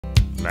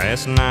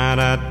Last night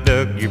I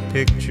dug your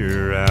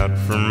picture out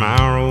from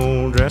our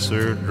old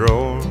dresser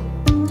drawer.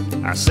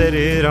 I set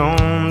it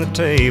on the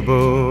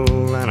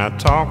table and I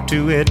talked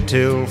to it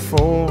till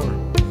 4.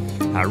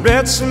 I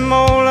read some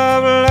old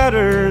love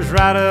letters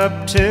right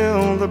up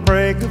till the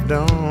break of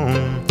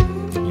dawn.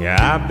 Yeah,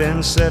 I've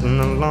been sitting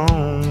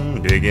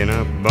alone, digging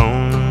up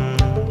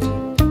bones.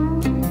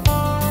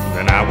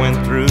 Then I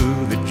went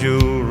through the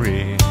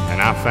jewelry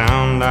and I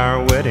found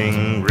our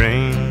wedding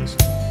rings.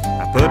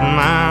 I put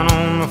mine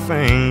on my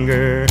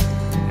finger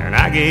and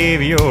I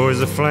gave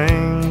yours a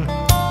fling.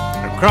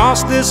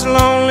 Across this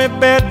lonely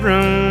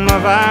bedroom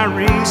of our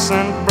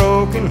recent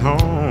broken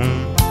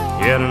home,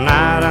 yeah,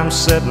 tonight I'm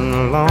sitting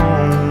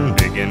alone,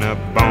 digging up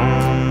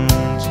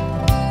bones.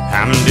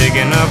 I'm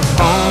digging up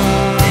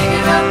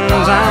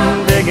bones,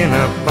 I'm digging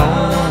up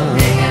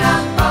bones,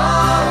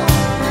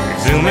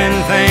 exhuming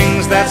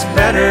things that's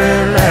better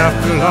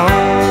left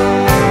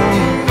alone.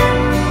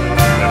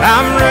 But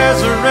I'm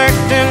resurrected